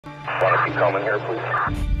Want to keep coming here,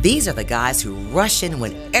 please? These are the guys who rush in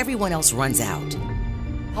when everyone else runs out.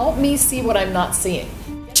 Help me see what I'm not seeing.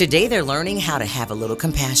 Today they're learning how to have a little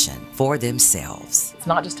compassion for themselves. It's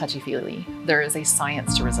not just touchy-feely. There is a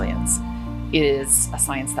science to resilience. It is a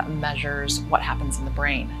science that measures what happens in the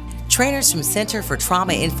brain. Trainers from Center for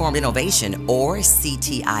Trauma-Informed Innovation, or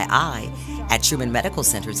CTII, at Truman Medical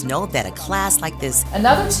Centers know that a class like this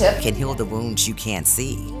Another tip can heal the wounds you can't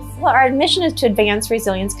see. Well, our mission is to advance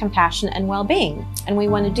resilience, compassion, and well-being. And we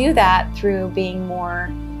want to do that through being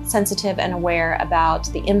more sensitive and aware about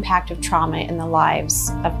the impact of trauma in the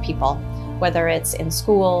lives of people, whether it's in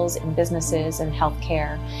schools, in businesses, in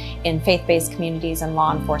healthcare, in faith-based communities, and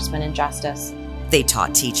law enforcement and justice. They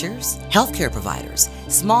taught teachers, healthcare providers,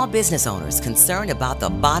 small business owners concerned about the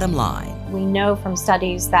bottom line. We know from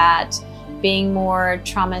studies that being more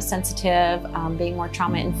trauma sensitive, being more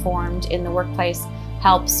trauma informed in the workplace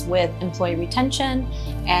helps with employee retention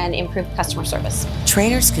and improved customer service.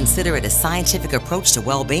 Trainers consider it a scientific approach to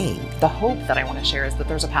well-being. The hope that I want to share is that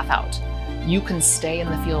there's a path out. You can stay in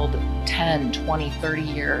the field 10, 20, 30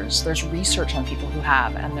 years. There's research on people who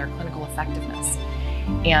have and their clinical effectiveness.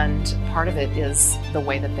 And part of it is the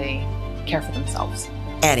way that they care for themselves.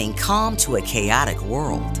 Adding calm to a chaotic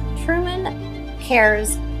world. Truman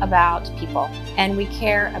cares about people, and we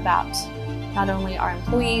care about not only our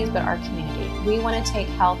employees, but our community. We want to take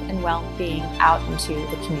health and well-being out into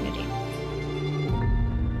the community.